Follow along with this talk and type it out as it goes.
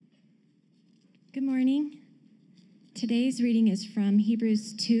Good morning. Today's reading is from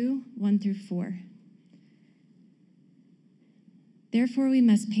Hebrews 2, 1 through 4. Therefore, we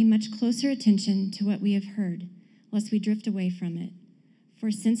must pay much closer attention to what we have heard, lest we drift away from it.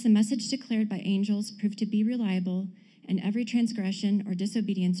 For since the message declared by angels proved to be reliable, and every transgression or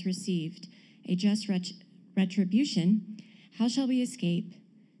disobedience received a just retribution, how shall we escape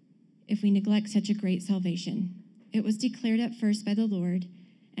if we neglect such a great salvation? It was declared at first by the Lord,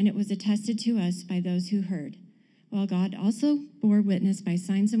 and it was attested to us by those who heard, while God also bore witness by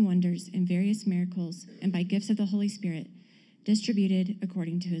signs and wonders and various miracles and by gifts of the Holy Spirit, distributed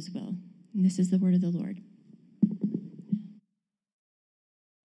according to his will. And this is the word of the Lord.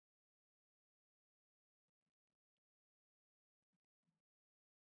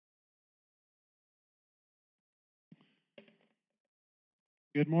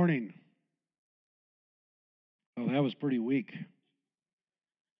 Good morning. Oh, that was pretty weak.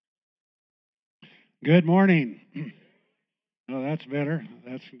 Good morning. Oh, that's better.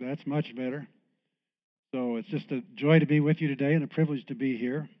 That's much better. So it's just a joy to be with you today and a privilege to be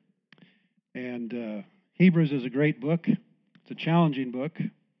here. And Hebrews is a great book. It's a challenging book.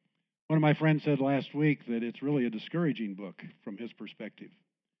 One of my friends said last week that it's really a discouraging book from his perspective.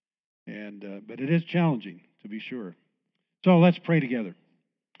 But it is challenging, to be sure. So let's pray together.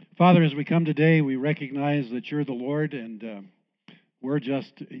 Father, as we come today, we recognize that you're the Lord and we're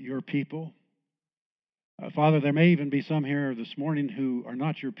just your people. Father, there may even be some here this morning who are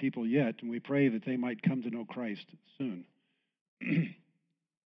not your people yet, and we pray that they might come to know Christ soon.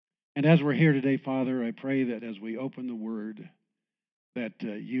 And as we're here today, Father, I pray that as we open the Word, that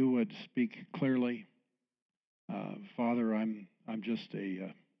you would speak clearly. Father, I'm just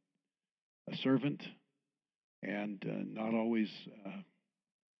a servant, and not always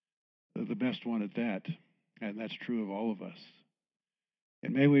the best one at that, and that's true of all of us.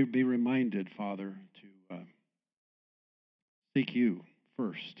 And may we be reminded, Father, to seek you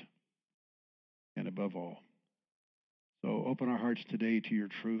first and above all. So open our hearts today to your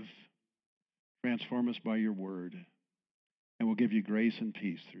truth. Transform us by your word. And we'll give you grace and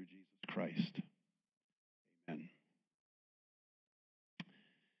peace through Jesus Christ. Amen.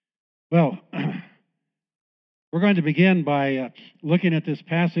 Well, we're going to begin by looking at this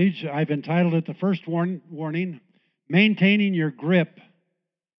passage. I've entitled it the first warning, Maintaining Your Grip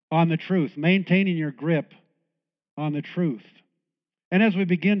on the Truth. Maintaining your grip on the truth. And as we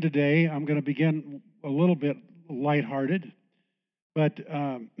begin today, I'm going to begin a little bit lighthearted, but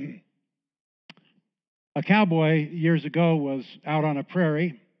a cowboy years ago was out on a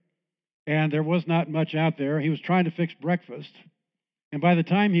prairie, and there was not much out there. He was trying to fix breakfast, and by the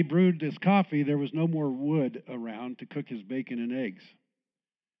time he brewed his coffee, there was no more wood around to cook his bacon and eggs.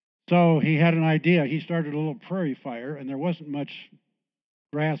 So he had an idea. He started a little prairie fire, and there wasn't much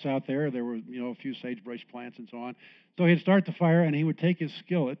grass out there. There were, a few sagebrush plants and so on. So he'd start the fire, and he would take his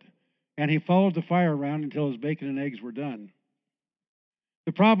skillet, and he followed the fire around until his bacon and eggs were done.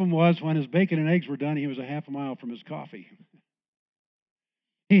 The problem was when his bacon and eggs were done, he was a half a mile from his coffee.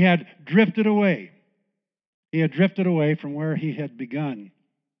 He had drifted away. He had drifted away from where he had begun.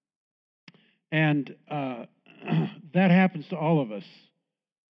 And that happens to all of us.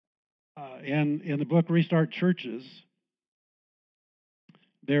 In the book Restart Churches,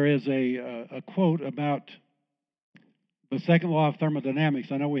 there is a quote about the second law of thermodynamics.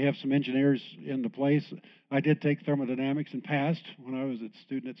 I know we have some engineers in the place. I did take thermodynamics and passed when I was a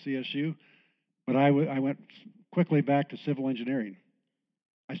student at CSU, but I went quickly back to civil engineering.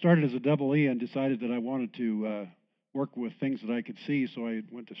 I started as a double E and decided that I wanted to work with things that I could see, so I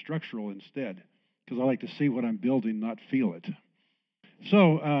went to structural instead, because I like to see what I'm building, not feel it.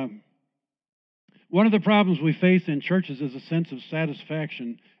 So one of the problems we face in churches is a sense of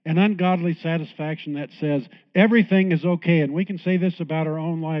satisfaction, an ungodly satisfaction that says everything is okay. And we can say this about our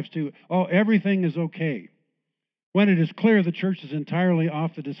own lives too. Oh, everything is okay. When it is clear the church is entirely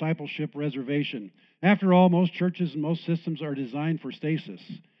off the discipleship reservation. After all, most churches and most systems are designed for stasis.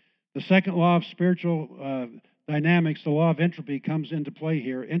 The second law of spiritual dynamics, the law of entropy, comes into play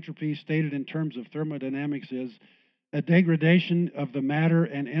here. Entropy, stated in terms of thermodynamics, is a degradation of the matter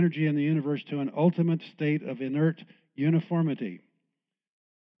and energy in the universe to an ultimate state of inert uniformity.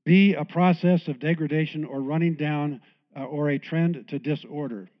 B, a process of degradation or running down or a trend to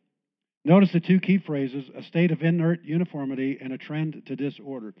disorder. Notice the two key phrases, a state of inert uniformity and a trend to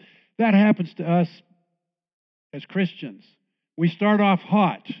disorder. That happens to us as Christians. We start off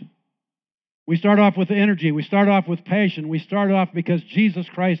hot. We start off with energy. We start off with passion. We start off because Jesus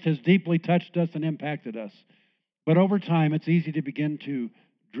Christ has deeply touched us and impacted us. But over time, it's easy to begin to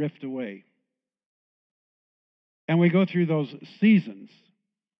drift away. And we go through those seasons.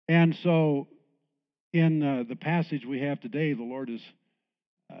 And so In the passage we have today, the Lord is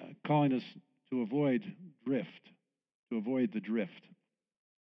calling us to avoid drift, to avoid the drift.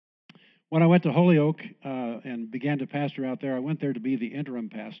 When I went to Holyoke and began to pastor out there, I went there to be the interim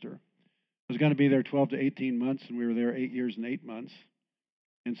pastor. I was going to be there 12 to 18 months, and we were there 8 years and 8 months.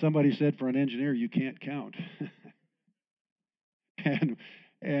 And somebody said, for an engineer, you can't count.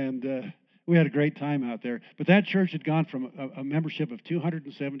 and we had a great time out there. But that church had gone from a membership of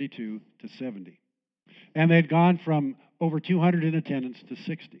 272 to 70. And they'd gone from over 200 in attendance to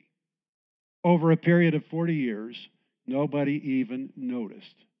 60. Over a period of 40 years, nobody even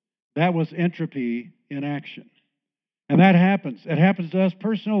noticed. That was entropy in action. And that happens. It happens to us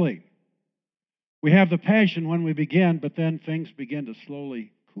personally. We have the passion when we begin, but then things begin to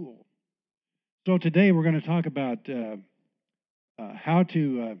slowly cool. So today we're going to talk about how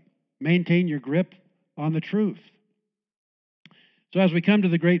to maintain your grip on the truth. So as we come to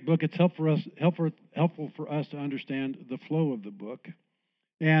the great book, it's helpful for us to understand the flow of the book.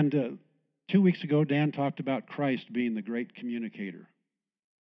 And 2 weeks ago, Dan talked about Christ being the great communicator.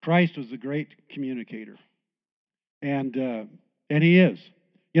 Christ was the great communicator. And he is.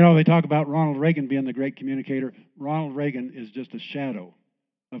 You know, they talk about Ronald Reagan being the great communicator. Ronald Reagan is just a shadow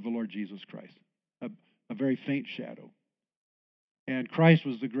of the Lord Jesus Christ, a very faint shadow. And Christ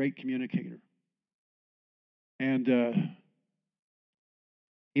was the great communicator. And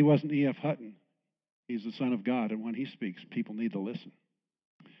he wasn't E.F. Hutton. He's the Son of God, and when he speaks, people need to listen.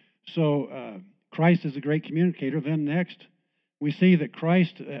 So Christ is a great communicator. Then next, we see that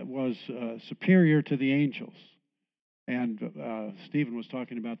Christ was superior to the angels. And Stephen was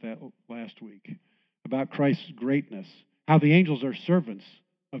talking about that last week, about Christ's greatness, how the angels are servants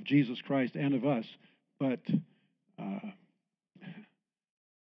of Jesus Christ and of us, but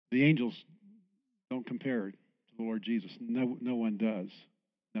the angels don't compare to the Lord Jesus. No one does.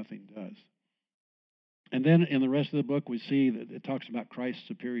 Nothing does. And then in the rest of the book, we see that it talks about Christ's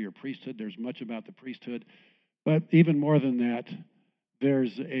superior priesthood. There's much about the priesthood. But even more than that,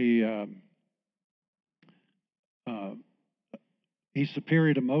 there's he's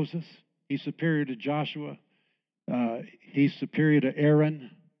superior to Moses. He's superior to Joshua. He's superior to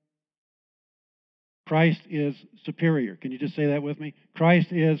Aaron. Christ is superior. Can you just say that with me?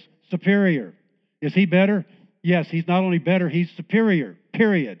 Christ is superior. Is he better? Yes, he's not only better, he's superior,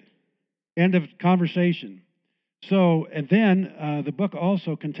 period. End of conversation. So, and then the book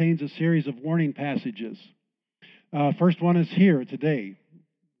also contains a series of warning passages. First one is here today.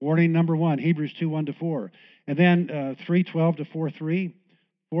 Warning number 1, Hebrews 2:1 to 4. And then 3:12 to 4:3,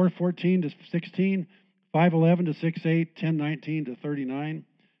 4:14 to 16, 5:11 to 6:8, 10:19 to 39,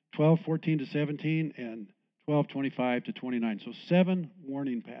 12:14 to 17, and 12:25 to 29. So 7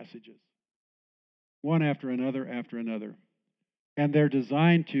 warning passages, one after another after another. And they're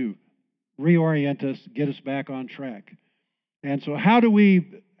designed to reorient us, get us back on track. And so how do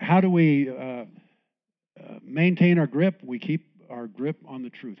we maintain our grip? We keep our grip on the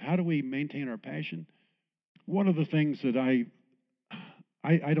truth. How do we maintain our passion? One of the things that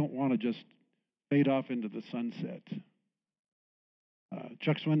I don't want to just fade off into the sunset.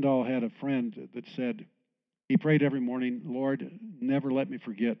 Chuck Swindoll had a friend that said he prayed every morning, Lord, never let me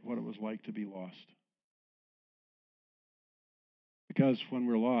forget what it was like to be lost. Because when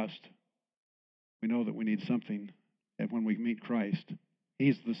we're lost, we know that we need something. And when we meet Christ,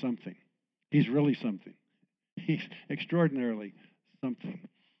 he's the something. He's really something. He's extraordinarily something.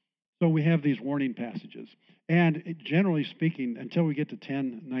 So we have these warning passages. And generally speaking, until we get to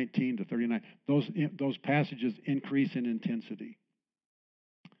 10:19 to 39, those passages increase in intensity.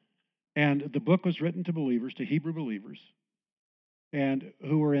 And the book was written to believers, to Hebrew believers, and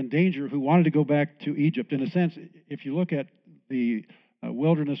who were in danger, who wanted to go back to Egypt. In a sense, if you look at the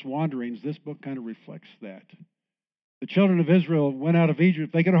wilderness wanderings, this book kind of reflects that. The children of Israel went out of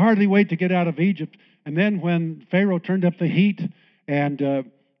Egypt. They could hardly wait to get out of Egypt. And then when Pharaoh turned up the heat and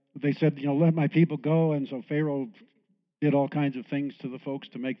they said, let my people go. And so Pharaoh did all kinds of things to the folks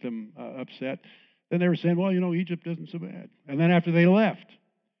to make them upset. Then they were saying, well, Egypt isn't so bad. And then after they left,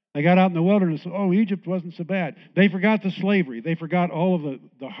 they got out in the wilderness. Oh, Egypt wasn't so bad. They forgot the slavery. They forgot all of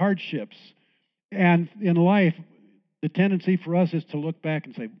the hardships. And in life, the tendency for us is to look back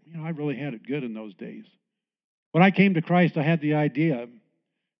and say, I really had it good in those days. When I came to Christ, I had the idea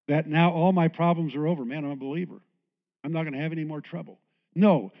that now all my problems are over. Man, I'm a believer. I'm not going to have any more trouble.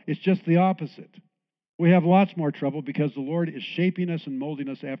 No, it's just the opposite. We have lots more trouble because the Lord is shaping us and molding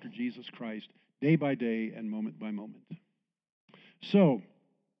us after Jesus Christ day by day and moment by moment. So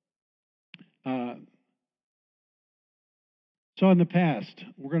in the past,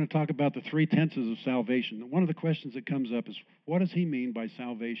 we're going to talk about the 3 tenses of salvation. One of the questions that comes up is, what does he mean by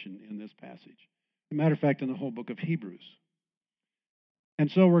salvation in this passage? As a matter of fact, in the whole book of Hebrews.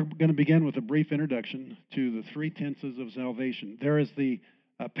 And so we're going to begin with a brief introduction to the three tenses of salvation. There is the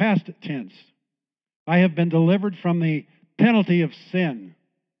past tense. I have been delivered from the penalty of sin.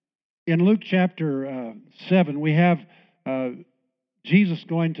 In Luke chapter 7, we have Jesus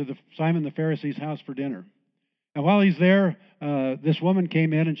going to Simon the Pharisee's house for dinner. And while he's there, this woman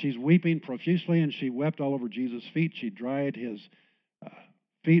came in and she's weeping profusely, and she wept all over Jesus' feet. She dried his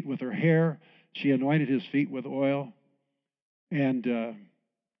feet with her hair. She anointed his feet with oil. And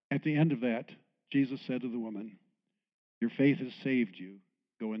at the end of that, Jesus said to the woman, "Your faith has saved you.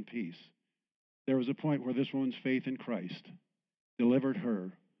 Go in peace." There was a point where this woman's faith in Christ delivered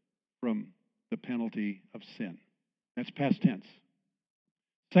her from the penalty of sin. That's past tense.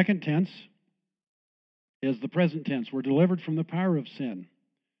 Second tense is the present tense. We're delivered from the power of sin.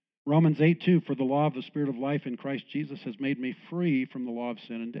 Romans 8:2, for the law of the Spirit of life in Christ Jesus has made me free from the law of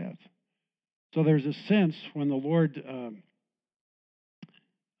sin and death. So there's a sense when the Lord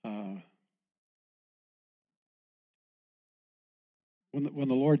when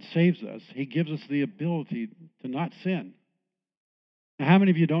the Lord saves us, He gives us the ability to not sin. Now, how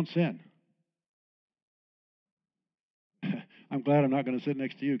many of you don't sin? I'm glad I'm not going to sit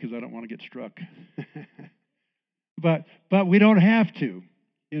next to you because I don't want to get struck. But we don't have to.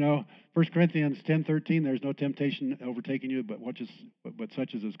 You know, 1 Corinthians 10:13, there's no temptation overtaking you, but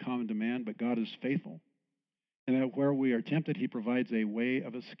such as is common to man, but God is faithful. And that where we are tempted, He provides a way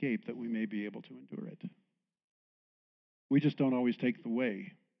of escape that we may be able to endure it. We just don't always take the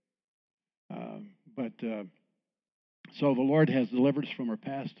way. So the Lord has delivered us from our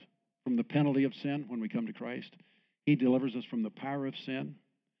past, from the penalty of sin when we come to Christ. He delivers us from the power of sin.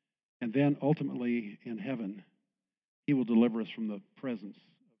 And then ultimately in heaven, He will deliver us from the presence.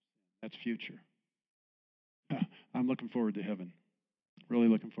 That's future. I'm looking forward to heaven. Really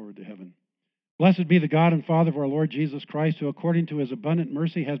looking forward to heaven. Blessed be the God and Father of our Lord Jesus Christ, who according to His abundant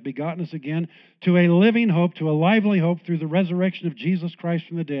mercy has begotten us again to a living hope, to a lively hope through the resurrection of Jesus Christ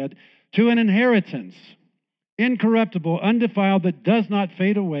from the dead, to an inheritance, incorruptible, undefiled, that does not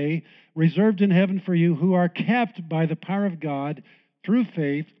fade away, reserved in heaven for you, who are kept by the power of God through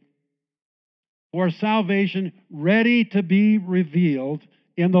faith for salvation, ready to be revealed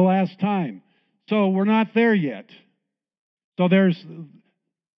in the last time. So we're not there yet. So there's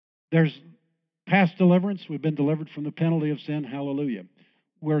past deliverance. We've been delivered from the penalty of sin. Hallelujah.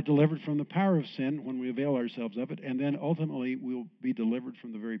 We're delivered from the power of sin when we avail ourselves of it. And then ultimately we'll be delivered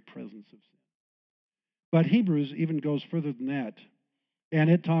from the very presence of sin. But Hebrews even goes further than that. And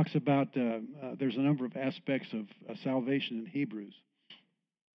it talks about, there's a number of aspects of salvation in Hebrews.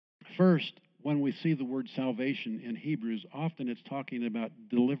 First, when we see the word salvation in Hebrews, often it's talking about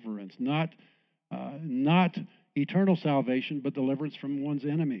deliverance, not eternal salvation, but deliverance from one's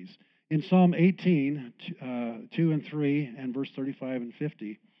enemies. In Psalm 18, 2 and 3, and verse 35 and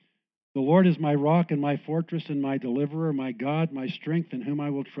 50, the Lord is my rock and my fortress and my deliverer, my God, my strength in whom I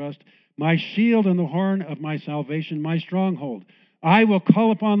will trust, my shield and the horn of my salvation, my stronghold. I will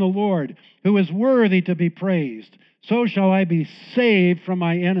call upon the Lord, who is worthy to be praised. So shall I be saved from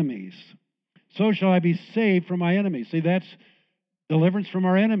my enemies. So shall I be saved from my enemies. See, that's deliverance from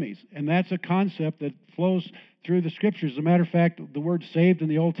our enemies. And that's a concept that flows through the Scriptures. As a matter of fact, the word saved in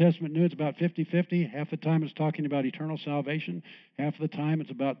the Old Testament New, it's about 50-50. Half the time it's talking about eternal salvation. Half the time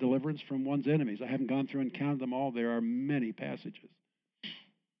it's about deliverance from one's enemies. I haven't gone through and counted them all. There are many passages.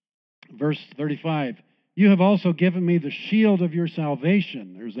 Verse 35, you have also given me the shield of your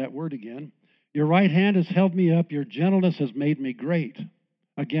salvation. There's that word again. Your right hand has held me up. Your gentleness has made me great.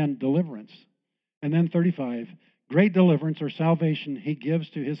 Again, deliverance. And then 35, great deliverance or salvation He gives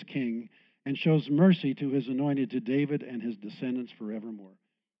to His king and shows mercy to His anointed, to David and his descendants forevermore.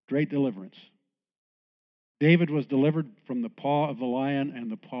 Great deliverance. David was delivered from the paw of the lion and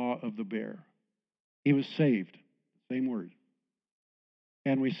the paw of the bear. He was saved. Same word.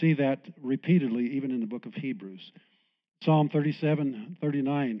 And we see that repeatedly even in the book of Hebrews. Psalm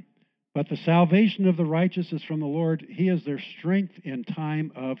 37:39. But the salvation of the righteous is from the Lord. He is their strength in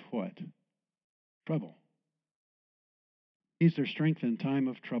time of what? Trouble. He's their strength in time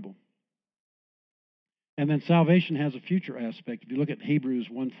of trouble. And then salvation has a future aspect. If you look at Hebrews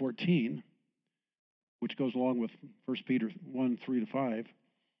 1:14, which goes along with 1 Peter 1:3-5,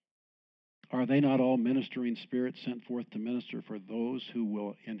 are they not all ministering spirits sent forth to minister for those who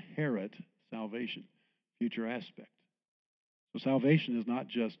will inherit salvation? Future aspect. So salvation is not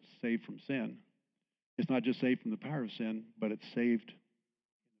just saved from sin. It's not just saved from the power of sin, but it's saved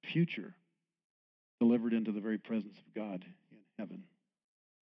future, delivered into the very presence of God in heaven.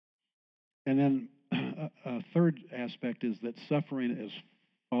 And then a third aspect is that suffering is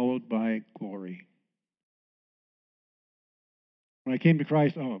followed by glory. When I came to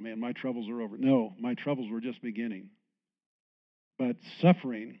Christ, oh man, my troubles are over. No, my troubles were just beginning. But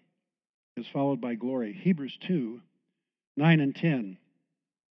suffering is followed by glory. Hebrews 2, 9 and 10.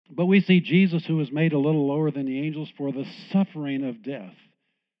 But we see Jesus, who was made a little lower than the angels for the suffering of death,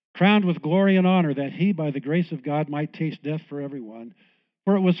 crowned with glory and honor, that he, by the grace of God, might taste death for everyone.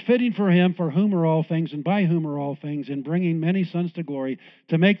 For it was fitting for him, for whom are all things, and by whom are all things, in bringing many sons to glory,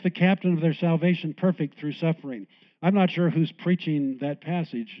 to make the captain of their salvation perfect through suffering. I'm not sure who's preaching that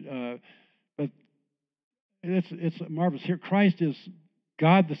passage, but it's marvelous. Here, Christ is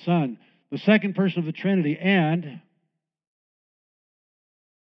God the Son, the second person of the Trinity, and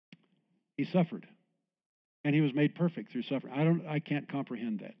he suffered. And he was made perfect through suffering. I can't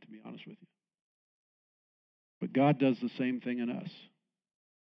comprehend that, to be honest with you. But God does the same thing in us.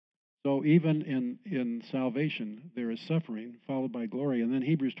 So even in salvation, there is suffering followed by glory. And then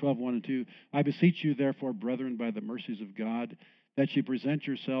Hebrews 12, 1 and 2, I beseech you, therefore, brethren, by the mercies of God, that you present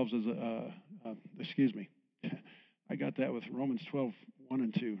yourselves as excuse me. I got that with Romans 12, 1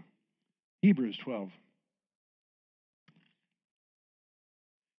 and 2. Hebrews 12.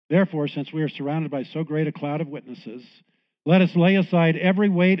 Therefore, since we are surrounded by so great a cloud of witnesses, let us lay aside every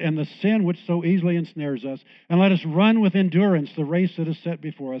weight and the sin which so easily ensnares us, and let us run with endurance the race that is set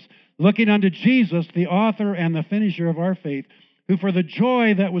before us, looking unto Jesus, the author and the finisher of our faith, who for the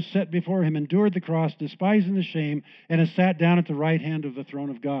joy that was set before him endured the cross, despising the shame, and has sat down at the right hand of the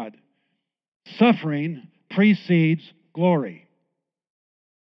throne of God. Suffering precedes glory.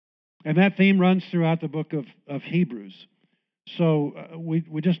 And that theme runs throughout the book of Hebrews. So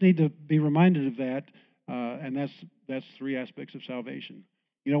we just need to be reminded of that. And that's three aspects of salvation.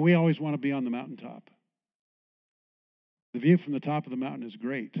 You know, we always want to be on the mountaintop. The view from the top of the mountain is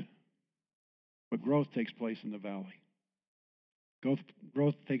great, but growth takes place in the valley.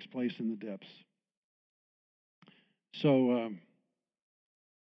 Growth takes place in the depths. So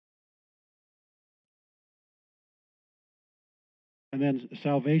and then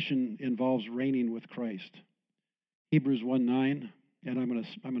salvation involves reigning with Christ. Hebrews 1:9, and I'm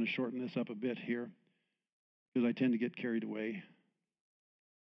going to shorten this up a bit here, because I tend to get carried away.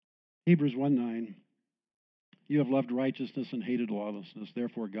 Hebrews 1:9, you have loved righteousness and hated lawlessness.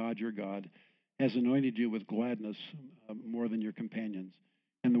 Therefore, God, your God, has anointed you with gladness more than your companions.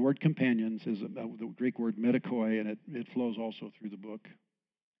 And the word companions is the Greek word medikoi, and it flows also through the book.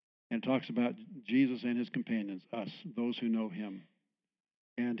 And it talks about Jesus and his companions, us, those who know him.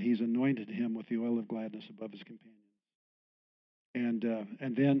 And he's anointed him with the oil of gladness above his companions. And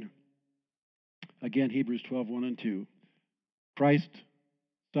then, again, Hebrews 12, 1 and 2. Christ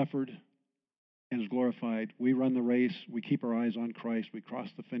suffered and is glorified. We run the race. We keep our eyes on Christ. We cross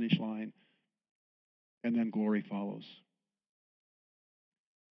the finish line. And then glory follows.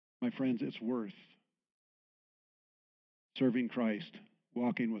 My friends, it's worth serving Christ,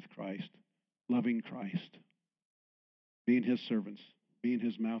 walking with Christ, loving Christ, being his servants, being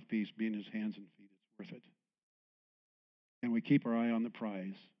his mouthpiece, being his hands and feet. It's worth it. And we keep our eye on the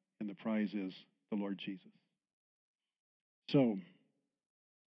prize, and the prize is the Lord Jesus. So,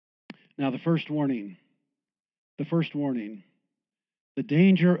 now the first warning, the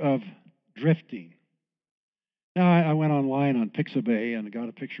danger of drifting. Now, I went online on Pixabay and got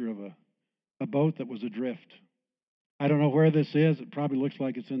a picture of a boat that was adrift. I don't know where this is. It probably looks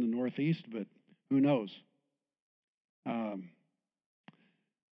like it's in the Northeast, but who knows?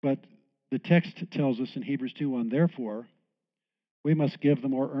 But the text tells us in Hebrews 2:1, therefore, we must give the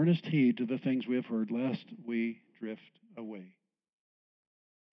more earnest heed to the things we have heard, lest we drift away.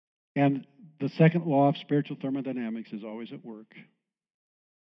 And the second law of spiritual thermodynamics is always at work.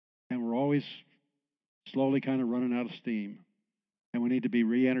 And we're always slowly kind of running out of steam. And we need to be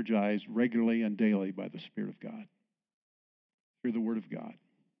re-energized regularly and daily by the Spirit of God, through the Word of God.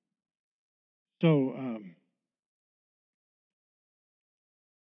 So,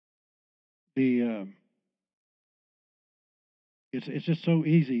 it's just so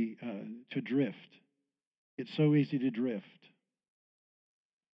easy to drift. It's so easy to drift.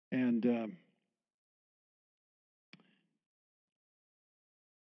 And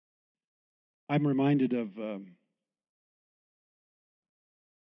I'm reminded of one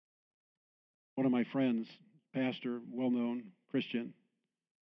of my friends, pastor, well-known Christian,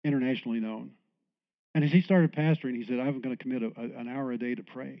 internationally known. And as he started pastoring, he said, I'm going to commit an hour a day to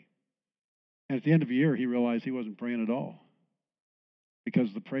pray. And at the end of the year, he realized he wasn't praying at all,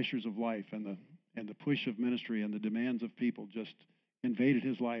 because the pressures of life and the push of ministry and the demands of people just invaded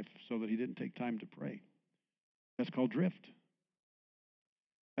his life so that he didn't take time to pray. That's called drift.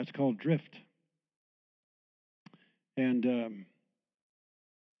 That's called drift. And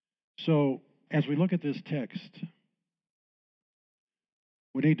so as we look at this text,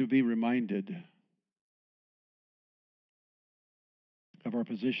 We need to be reminded of our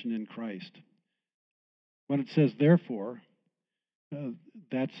position in Christ. When it says therefore,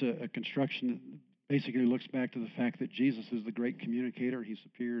 that's a construction that basically looks back to the fact that Jesus is the great communicator. He's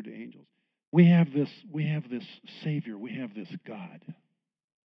superior to angels. We have this Savior. We have this God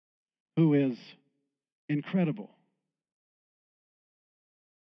who is incredible.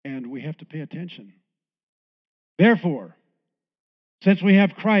 And we have to pay attention. Therefore, since we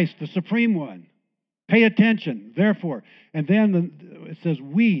have Christ, the Supreme One, pay attention, therefore. And then it says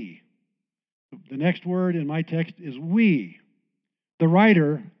we. The next word in my text is we. The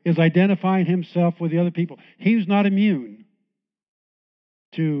writer is identifying himself with the other people. He's not immune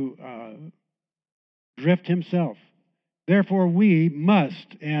to drift himself. Therefore, we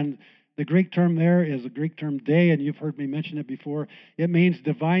must, and the Greek term there is the Greek term dei, and you've heard me mention it before. It means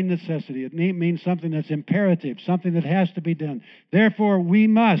divine necessity. It means something that's imperative, something that has to be done. Therefore, we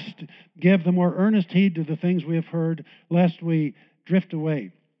must give the more earnest heed to the things we have heard, lest we drift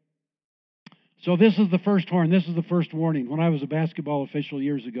away. So this is the first horn. This is the first warning. When I was a basketball official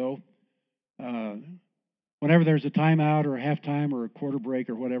years ago, whenever there's a timeout or a halftime or a quarter break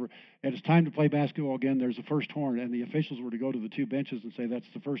or whatever, and it's time to play basketball again, there's the first horn, and the officials were to go to the two benches and say, that's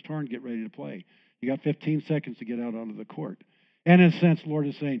the first horn, get ready to play. You got 15 seconds to get out onto the court. And in a sense, the Lord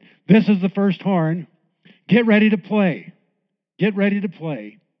is saying, this is the first horn, get ready to play. Get ready to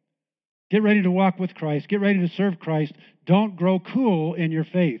play. Get ready to walk with Christ. Get ready to serve Christ. Don't grow cool in your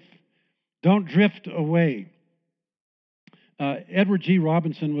faith. Don't drift away. Edward G.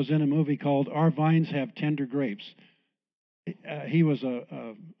 Robinson was in a movie called Our Vines Have Tender Grapes. He was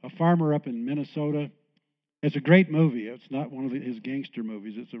a farmer up in Minnesota. It's a great movie. It's not one of his gangster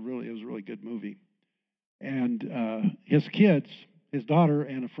movies. It was a really good movie. And his kids, his daughter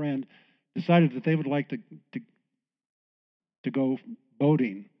and a friend, decided that they would like to go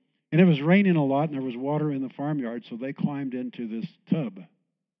boating. And it was raining a lot, and there was water in the farmyard, so they climbed into this tub.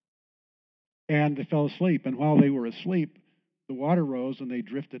 And they fell asleep. And while they were asleep, the water rose, and they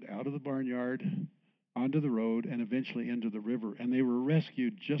drifted out of the barnyard, onto the road, and eventually into the river. And they were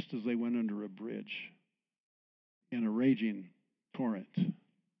rescued just as they went under a bridge in a raging torrent.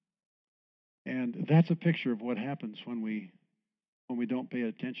 And that's a picture of what happens when we don't pay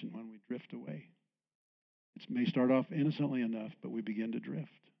attention, when we drift away. It may start off innocently enough, but we begin to drift.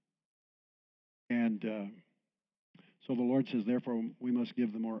 And so the Lord says, therefore, we must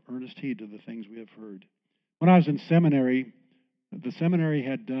give the more earnest heed to the things we have heard. When I was in seminary, the seminary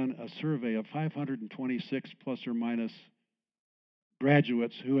had done a survey of 526 plus or minus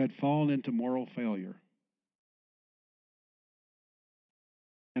graduates who had fallen into moral failure.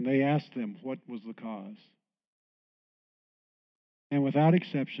 And they asked them what was the cause. And without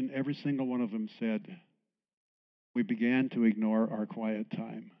exception, every single one of them said, we began to ignore our quiet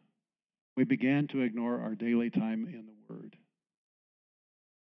time. We began to ignore our daily time in the Word.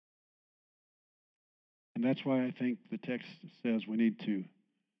 And that's why I think the text says we need to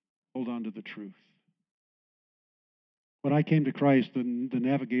hold on to the truth. When I came to Christ, the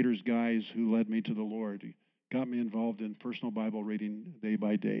Navigators guys who led me to the Lord got me involved in personal Bible reading day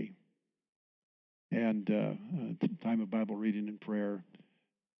by day and time of Bible reading and prayer.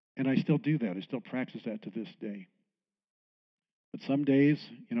 And I still do that. I still practice that to this day. But some days,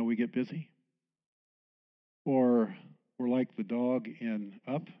 we get busy. Or we're like the dog in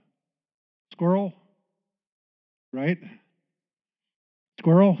Up. Squirrel, right?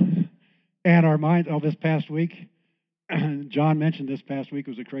 Squirrel. And our mind, this past week, John mentioned this past week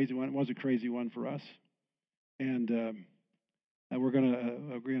was a crazy one. It was a crazy one for us. And we're going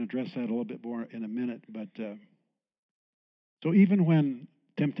to address that a little bit more in a minute. But so even when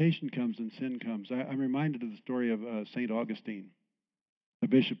temptation comes and sin comes, I'm reminded of the story of St. Augustine, the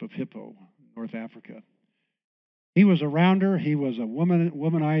Bishop of Hippo, North Africa. He was a rounder. He was a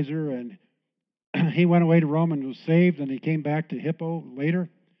womanizer, and he went away to Rome and was saved, and he came back to Hippo later.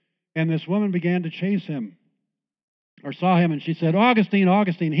 And this woman began to chase him, or saw him, and she said, Augustine,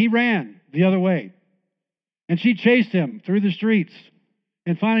 Augustine. He ran the other way. And she chased him through the streets.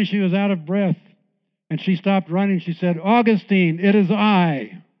 And finally she was out of breath. And she stopped running. She said, Augustine, it is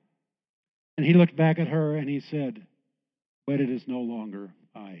I. And he looked back at her and he said, but it is no longer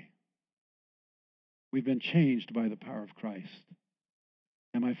I. We've been changed by the power of Christ.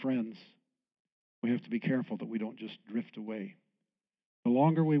 And my friends, we have to be careful that we don't just drift away. The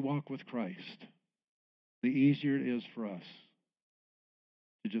longer we walk with Christ, the easier it is for us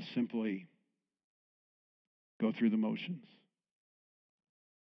to just simply go through the motions.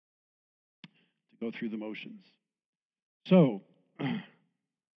 To go through the motions. So,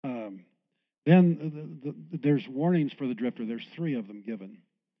 Then there's warnings for the drifter. There's 3 of them given.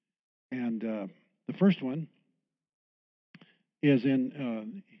 And the first one is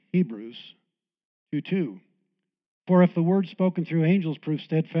in Hebrews 2:2. For if the word spoken through angels proved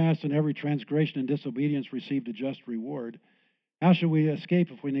steadfast, and every transgression and disobedience received a just reward, how shall we escape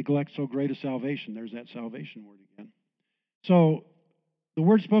if we neglect so great a salvation? There's that salvation word again. So the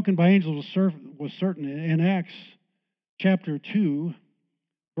word spoken by angels was certain. In Acts chapter 2,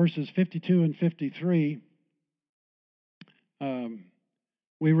 verses 52 and 53,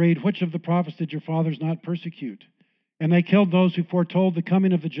 we read, which of the prophets did your fathers not persecute? And they killed those who foretold the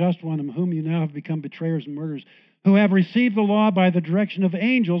coming of the just one, whom you now have become betrayers and murderers, who have received the law by the direction of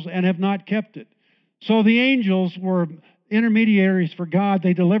angels and have not kept it. So the angels were intermediaries for God.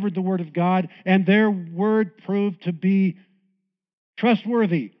 They delivered the word of God, and their word proved to be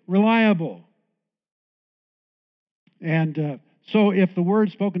trustworthy, reliable. And so if the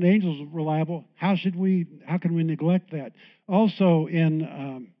word spoken to angels is reliable, how can we neglect that? Also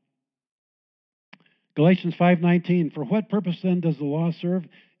in Galatians 5:19, for what purpose then does the law serve?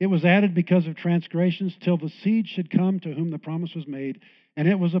 It was added because of transgressions till the seed should come to whom the promise was made, and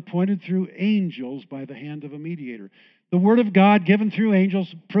it was appointed through angels by the hand of a mediator. The word of God given through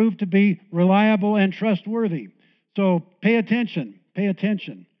angels proved to be reliable and trustworthy. So pay attention, pay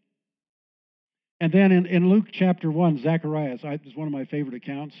attention. And then in Luke chapter 1, Zacharias is one of my favorite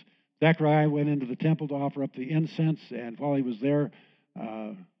accounts. Zachariah went into the temple to offer up the incense, and while he was there,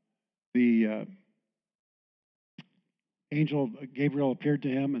 the angel Gabriel appeared to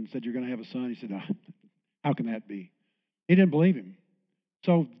him and said, you're going to have a son. He said, oh, how can that be? He didn't believe him.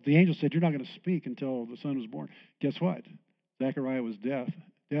 So the angel said, you're not going to speak until the son was born. Guess what? Zechariah was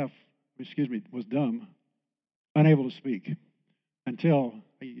was dumb, unable to speak until,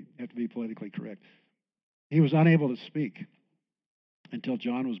 you have to be politically correct, he was unable to speak until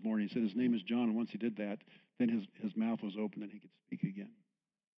John was born. He said his name is John, and once he did that, then his mouth was open and he could speak again.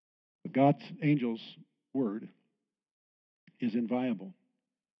 But God's angel's word is inviolable.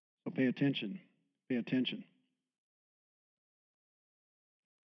 So pay attention. Pay attention.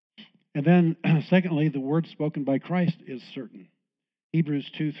 And then, secondly, the word spoken by Christ is certain. Hebrews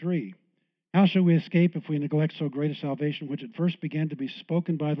 2:3. How shall we escape if we neglect so great a salvation, which at first began to be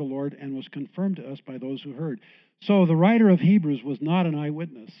spoken by the Lord and was confirmed to us by those who heard? So the writer of Hebrews was not an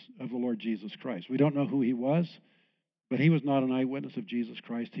eyewitness of the Lord Jesus Christ. We don't know who he was, but he was not an eyewitness of Jesus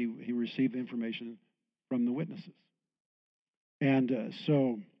Christ. He received information from the witnesses. And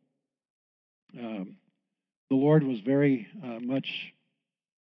so the Lord was very much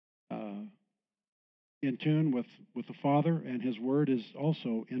in tune with the Father, and his word is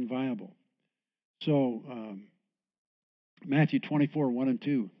also inviolable. So Matthew 24:1 and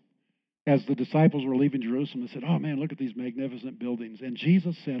 2. As the disciples were leaving Jerusalem, they said, oh man, look at these magnificent buildings. And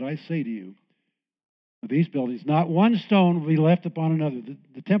Jesus said, I say to you, these buildings, not one stone will be left upon another.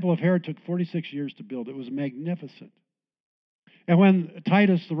 The temple of Herod took 46 years to build. It was magnificent. And when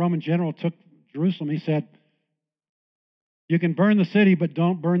Titus, the Roman general, took Jerusalem, he said, you can burn the city, but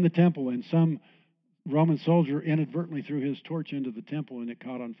don't burn the temple. And some Roman soldier inadvertently threw his torch into the temple, and it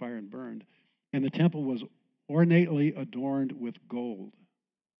caught on fire and burned. And the temple was ornately adorned with gold.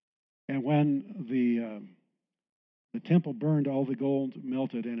 And when the temple burned, all the gold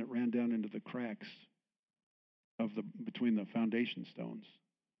melted, and it ran down into the cracks between the foundation stones.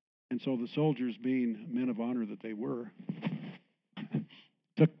 And so the soldiers, being men of honor that they were,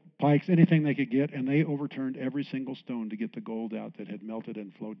 took pikes, anything they could get, and they overturned every single stone to get the gold out that had melted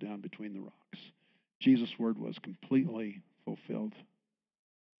and flowed down between the rocks. Jesus' word was completely fulfilled.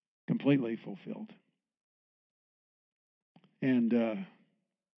 Completely fulfilled. And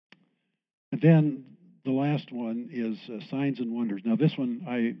then the last one is signs and wonders. Now, this one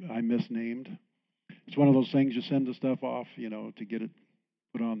I misnamed. It's one of those things you send the stuff off, to get it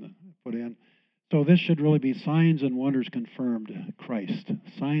put in. So this should really be signs and wonders confirmed Christ.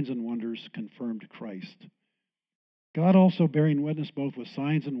 Signs and wonders confirmed Christ. God also bearing witness both with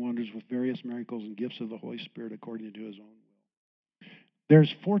signs and wonders, with various miracles and gifts of the Holy Spirit according to his own will.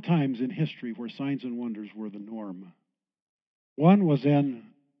 There's 4 times in history where signs and wonders were the norm. One was in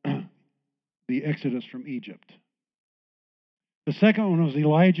the Exodus from Egypt. The second one was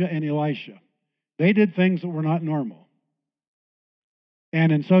Elijah and Elisha. They did things that were not normal,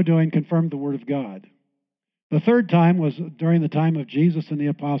 and in so doing confirmed the word of God. The third time was during the time of Jesus and the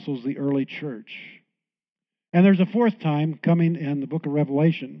apostles, the early church. And there's a fourth time coming in the book of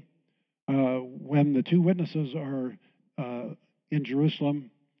Revelation when the 2 witnesses are in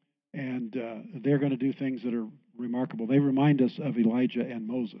Jerusalem, and they're going to do things that are remarkable. They remind us of Elijah and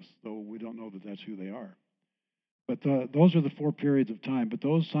Moses, though we don't know that that's who they are. But those are the 4 periods of time. But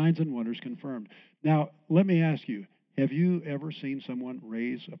those signs and wonders confirmed. Now, let me ask you, have you ever seen someone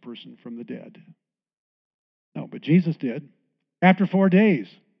raise a person from the dead? No, but Jesus did. After 4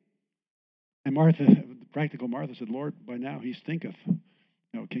 days. And Martha, practical Martha said, Lord, by now he stinketh.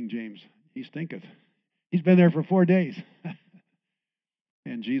 No, King James, he stinketh. He's been there for 4 days.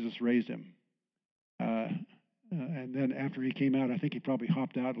 And Jesus raised him. And then after he came out, I think he probably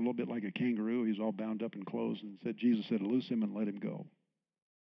hopped out a little bit like a kangaroo. He's all bound up in clothes, and Jesus said, loose him and let him go.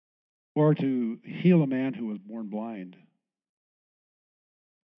 Or to heal a man who was born blind.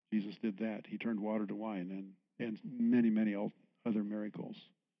 Jesus did that. He turned water to wine and many, many other miracles.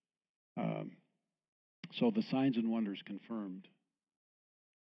 So the signs and wonders confirmed.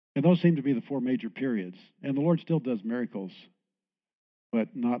 And those seem to be the 4 major periods. And the Lord still does miracles,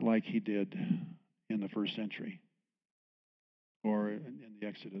 but not like he did in the first century or in the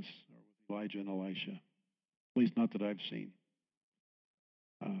Exodus or with Elijah and Elisha. At least not that I've seen.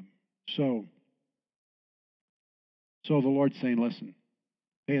 So the Lord's saying, listen,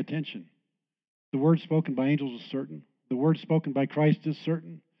 pay attention. The word spoken by angels is certain. The word spoken by Christ is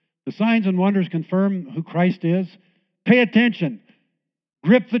certain. The signs and wonders confirm who Christ is. Pay attention.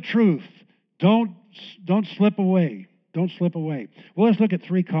 Grip the truth. Don't slip away. Don't slip away. Well, let's look at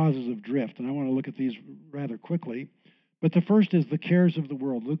 3 causes of drift, and I want to look at these rather quickly. But the first is the cares of the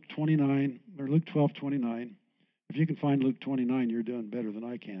world. Luke 12:29. If you can find Luke 29, you're doing better than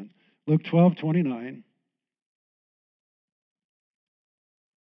I can. Luke 12:29.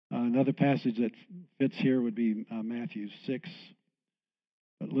 Another passage that fits here would be Matthew 6.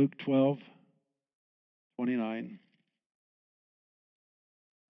 But Luke 12:29.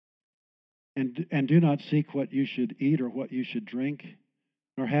 And do not seek what you should eat or what you should drink,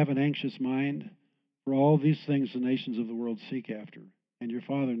 nor have an anxious mind, for all these things the nations of the world seek after. And your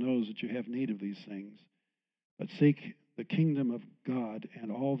Father knows that you have need of these things. But seek the kingdom of God,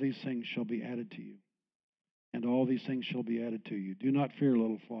 and all these things shall be added to you. And all these things shall be added to you. Do not fear,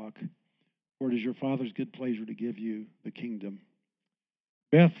 little flock, for it is your Father's good pleasure to give you the kingdom.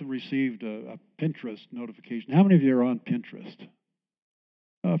 Beth received a Pinterest notification. How many of you are on Pinterest?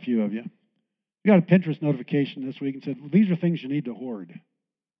 Oh, a few of you. You got a Pinterest notification this week and said, well, these are things you need to hoard.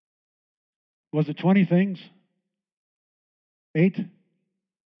 Was it 20 things? 18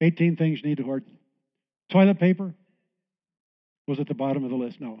 things you need to hoard. Toilet paper was at the bottom of the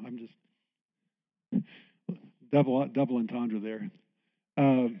list. No, I'm just double entendre there.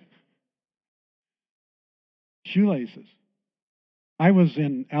 Shoelaces. I was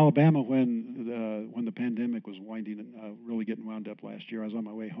in Alabama when the pandemic was really getting wound up last year. I was on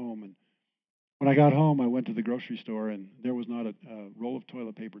my way home, and when I got home, I went to the grocery store, and there was not a roll of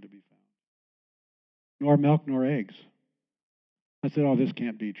toilet paper to be found, nor milk, nor eggs. I said, oh, this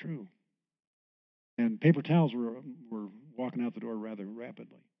can't be true. And paper towels were walking out the door rather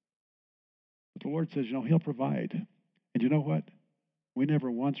rapidly. But the Lord says, He'll provide. And you know what? We never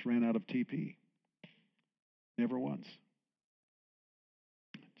once ran out of TP. Never once.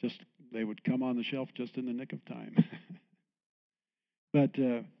 Just they would come on the shelf just in the nick of time. But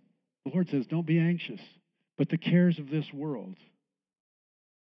the Lord says, don't be anxious. But the cares of this world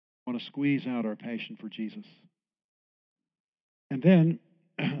want to squeeze out our passion for Jesus. And then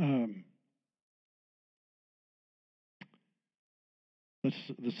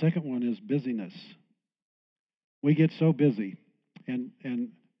the second one is busyness. We get so busy, and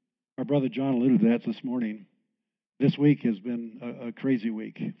our brother John alluded to that this morning. This week has been a crazy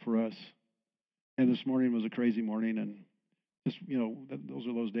week for us, and this morning was a crazy morning, and just, those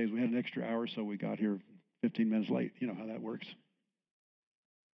are those days. We had an extra hour, so we got here 15 minutes late. You know how that works.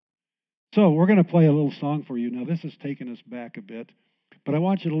 So we're going to play a little song for you. Now, this has taken us back a bit, but I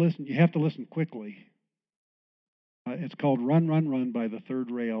want you to listen. You have to listen quickly. It's called Run, Run, Run by the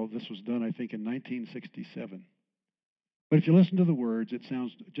Third Rail. This was done, I think, in 1967. But if you listen to the words, it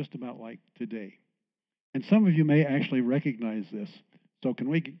sounds just about like today. And some of you may actually recognize this. So can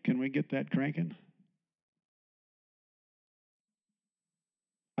we get that cranking?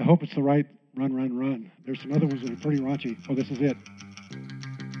 I hope it's the right Run, Run, Run. There's some other ones that are pretty raunchy. Oh, this is it.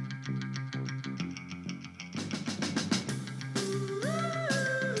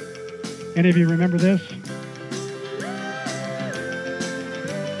 Any of you remember this?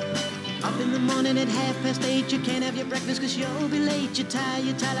 Up in the morning at 8:30, you can't have your breakfast 'cause you'll be late. You're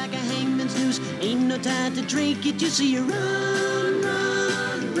tired like a hangman's noose. Ain't no time to drink it, you see you run,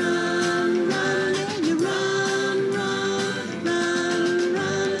 run, run, run. Yeah, you run, run, run,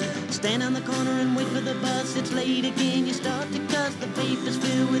 run. Stand on the corner and wait for the bus, it's late again. You start to cuss, the paper's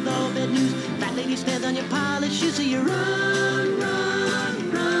filled with all bad news. Fat lady stands on your polish, you see you run,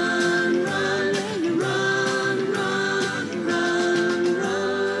 run, run, run. Yeah, you run, run.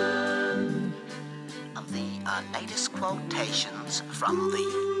 quotations from the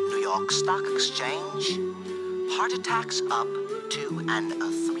New York Stock Exchange. Heart attacks up 2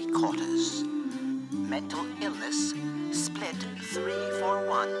 3/4. Mental illness split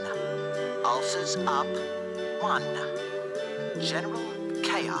 3-for-1. Ulcers up 1. General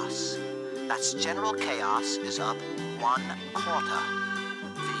chaos. That's general chaos is up 1/4.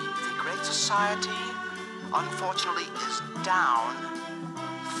 The Great Society, unfortunately, is down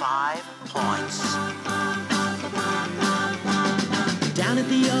 5 points. Down at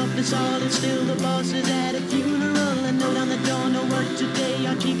the office, all is still. The boss is at a funeral. A note on the door, no work today.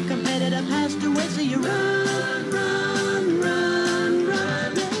 Our chief competitor passed away. So you run, run, run,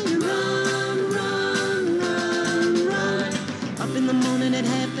 run. Yeah, you run. Up in the morning at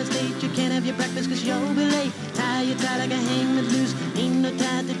 8:30, you can't have your breakfast 'cause you'll be late. Tie you tight like a hangman's noose. Ain't no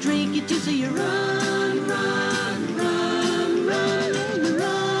time to drink it too. So you run, run, run, run. Yeah, you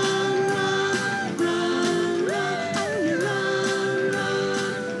run, run, run, run. Oh, you run, run,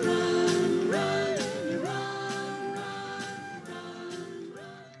 run, run. You run, run,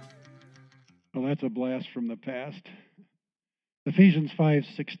 run. Well, that's a blast from the past. Ephesians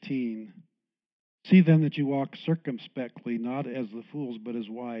 5:16. See then that you walk circumspectly, not as the fools, but as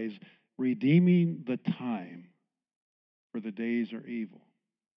wise, redeeming the time, for the days are evil.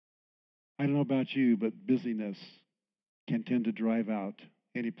 I don't know about you, but busyness can tend to drive out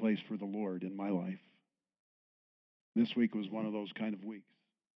any place for the Lord in my life. This week was one of those kind of weeks.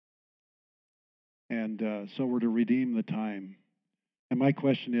 And so we're to redeem the time. And my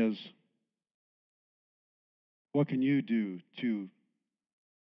question is, what can you do to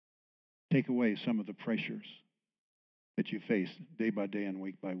take away some of the pressures that you face day by day and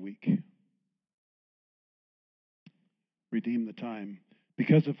week by week? Redeem the time.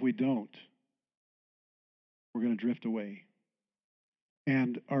 Because if we don't, we're going to drift away.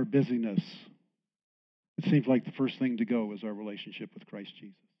 And our busyness, it seems like the first thing to go is our relationship with Christ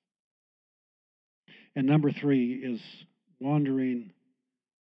Jesus. And number 3 is wandering,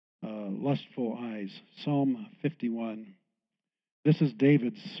 lustful eyes. Psalm 51. This is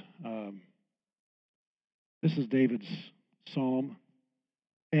David's psalm,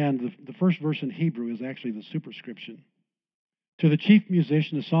 and the first verse in Hebrew is actually the superscription. To the chief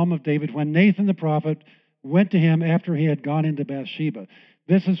musician, the Psalm of David, when Nathan the prophet went to him after he had gone into Bathsheba.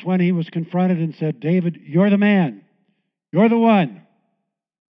 This is when he was confronted and said, David, you're the man. You're the one.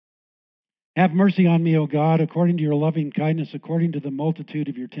 Have mercy on me, O God, according to your loving kindness, according to the multitude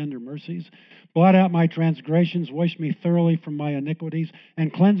of your tender mercies. Blot out my transgressions, wash me thoroughly from my iniquities,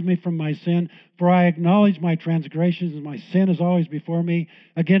 and cleanse me from my sin. For I acknowledge my transgressions, and my sin is always before me.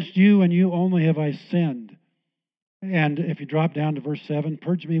 Against you and you only have I sinned. And if you drop down to verse 7,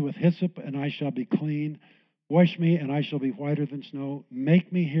 purge me with hyssop, and I shall be clean. Wash me, and I shall be whiter than snow.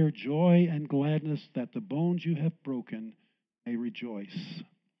 Make me hear joy and gladness, that the bones you have broken may rejoice.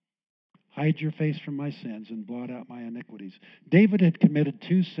 Hide your face from my sins and blot out my iniquities. David had committed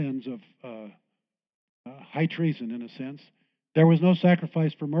 2 sins of high treason, in a sense. There was no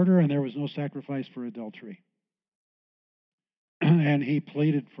sacrifice for murder, and there was no sacrifice for adultery. And he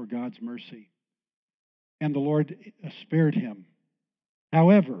pleaded for God's mercy. And the Lord spared him.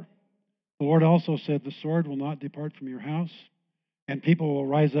 However, the Lord also said, the sword will not depart from your house, and people will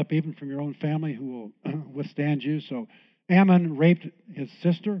rise up even from your own family who will withstand you. So Ammon raped his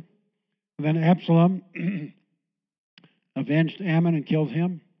sister. Then Absalom avenged Ammon and killed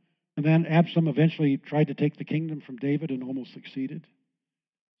him. And then Absalom eventually tried to take the kingdom from David and almost succeeded.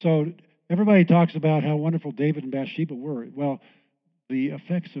 So everybody talks about how wonderful David and Bathsheba were. Well, the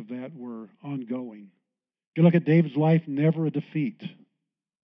effects of that were ongoing. If you look at David's life, never a defeat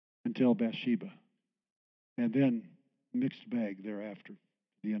until Bathsheba. And then mixed bag thereafter,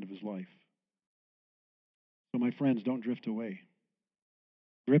 the end of his life. So my friends, don't drift away.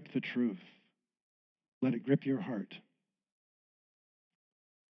 Grip the truth. Let it grip your heart.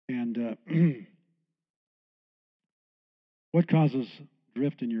 And what causes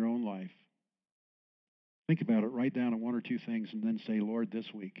drift in your own life? Think about it. Write down 1 or 2 things and then say, Lord,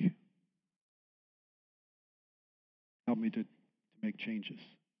 this week, help me to make changes.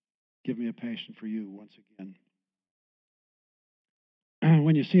 Give me a passion for you once again.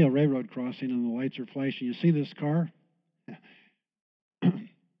 When you see a railroad crossing and the lights are flashing, you see this car?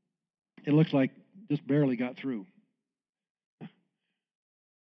 It looks like just barely got through.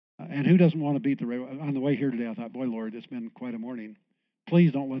 And who doesn't want to beat the railroad? On the way here today, I thought, boy, Lord, it's been quite a morning.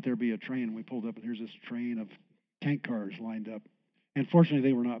 Please don't let there be a train. We pulled up, and here's this train of tank cars lined up. And fortunately,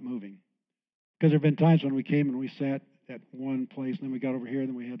 they were not moving. Because there have been times when we came and we sat at one place, and then we got over here, and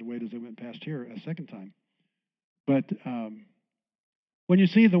then we had to wait as they went past here a second time. But when you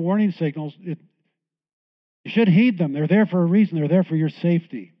see the warning signals, You should heed them. They're there for a reason. They're there for your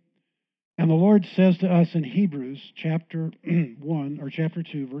safety. And the Lord says to us in Hebrews chapter 1 or chapter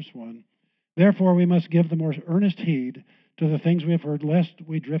 2, verse 1, therefore we must give the more earnest heed to the things we have heard, lest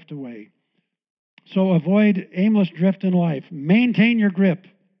we drift away. So avoid aimless drift in life. Maintain your grip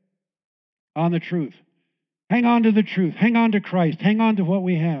on the truth. Hang on to the truth. Hang on to Christ. Hang on to what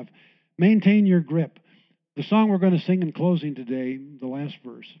we have. Maintain your grip. The song we're going to sing in closing today, the last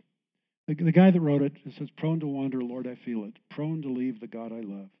verse, the guy that wrote it, it says, prone to wander, Lord, I feel it. Prone to leave the God I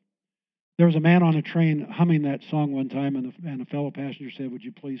love. There was a man on a train humming that song one time, and a fellow passenger said, would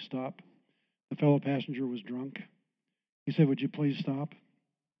you please stop? The fellow passenger was drunk. He said, would you please stop?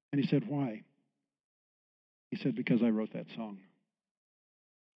 And he said, why? He said, because I wrote that song.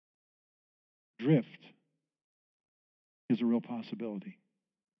 Drift is a real possibility.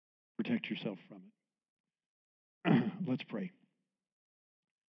 Protect yourself from it. Let's pray.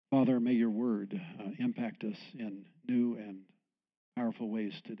 Father, may your word impact us in new and powerful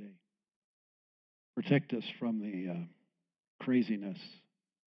ways today. Protect us from the craziness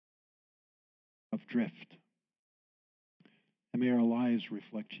of drift. And may our lives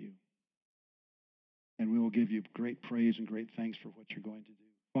reflect you. And we will give you great praise and great thanks for what you're going to do.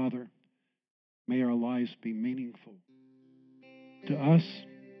 Father, may our lives be meaningful to us,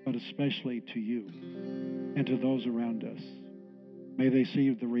 but especially to you and to those around us. May they see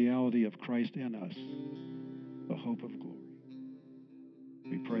the reality of Christ in us, the hope of glory.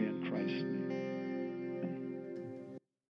 We pray in Christ's name.